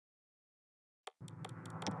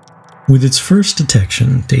With its first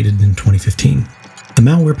detection, dated in 2015, the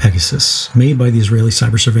malware Pegasus, made by the Israeli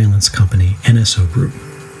cyber surveillance company NSO Group,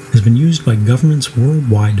 has been used by governments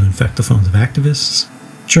worldwide to infect the phones of activists,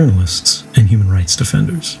 journalists, and human rights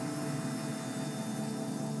defenders.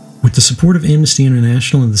 With the support of Amnesty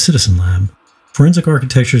International and the Citizen Lab, Forensic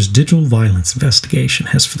Architecture's digital violence investigation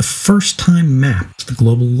has for the first time mapped the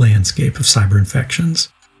global landscape of cyber infections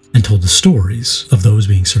and told the stories of those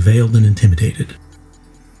being surveilled and intimidated.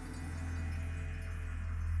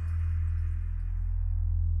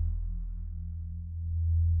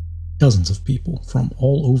 Dozens of people from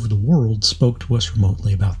all over the world spoke to us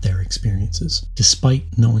remotely about their experiences,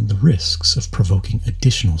 despite knowing the risks of provoking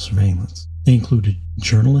additional surveillance. They included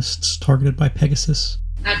journalists targeted by Pegasus,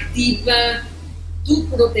 activa tu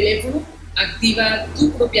propio teléfono, activa tu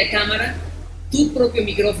propia cámara, tu propio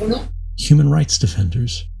micrófono, human rights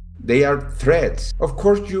defenders, they are threats. Of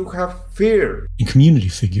course you have fear. And community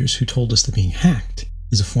figures who told us that being hacked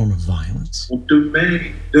is a form of violence. On te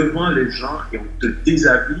met devant les gens et on te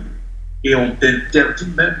déshabille et on t'interdit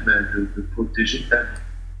même de protéger ta vie.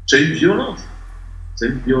 C'est une violence. C'est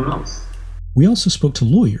une violence. We also spoke to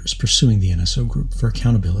lawyers pursuing the NSO Group for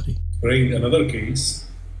accountability. Bring another case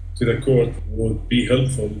to the court would be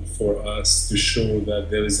helpful for us to show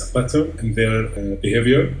that there is a pattern in their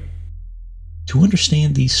behavior. To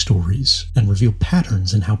understand these stories and reveal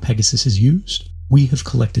patterns in how Pegasus is used, we have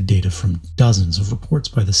collected data from dozens of reports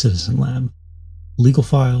by the Citizen Lab, legal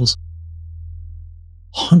files,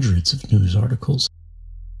 hundreds of news articles,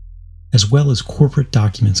 as well as corporate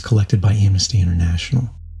documents collected by Amnesty International.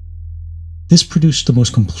 This produced the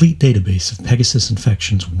most complete database of Pegasus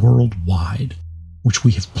infections worldwide, which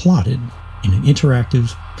we have plotted in an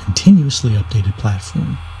interactive, continuously updated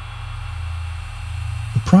platform.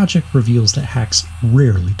 The project reveals that hacks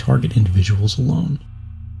rarely target individuals alone.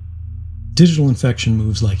 Digital infection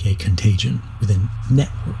moves like a contagion within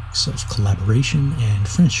networks of collaboration and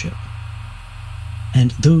friendship.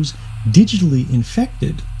 And those digitally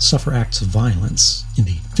infected suffer acts of violence in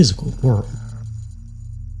the physical world.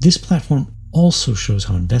 This platform also shows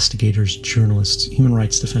how investigators, journalists, human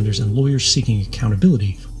rights defenders, and lawyers seeking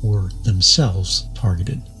accountability were themselves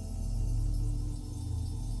targeted.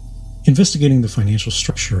 Investigating the financial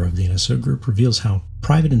structure of the NSO Group reveals how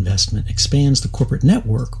private investment expands the corporate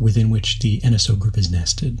network within which the NSO Group is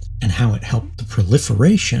nested, and how it helped the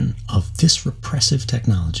proliferation of this repressive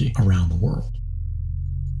technology around the world.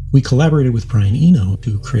 We collaborated with Brian Eno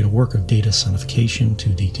to create a work of data sonification to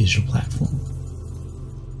the digital platform.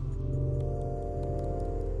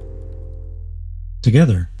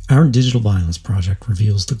 Together, our digital violence project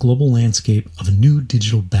reveals the global landscape of a new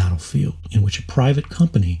digital battlefield in which a private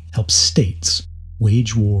company helps states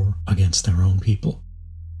wage war against their own people.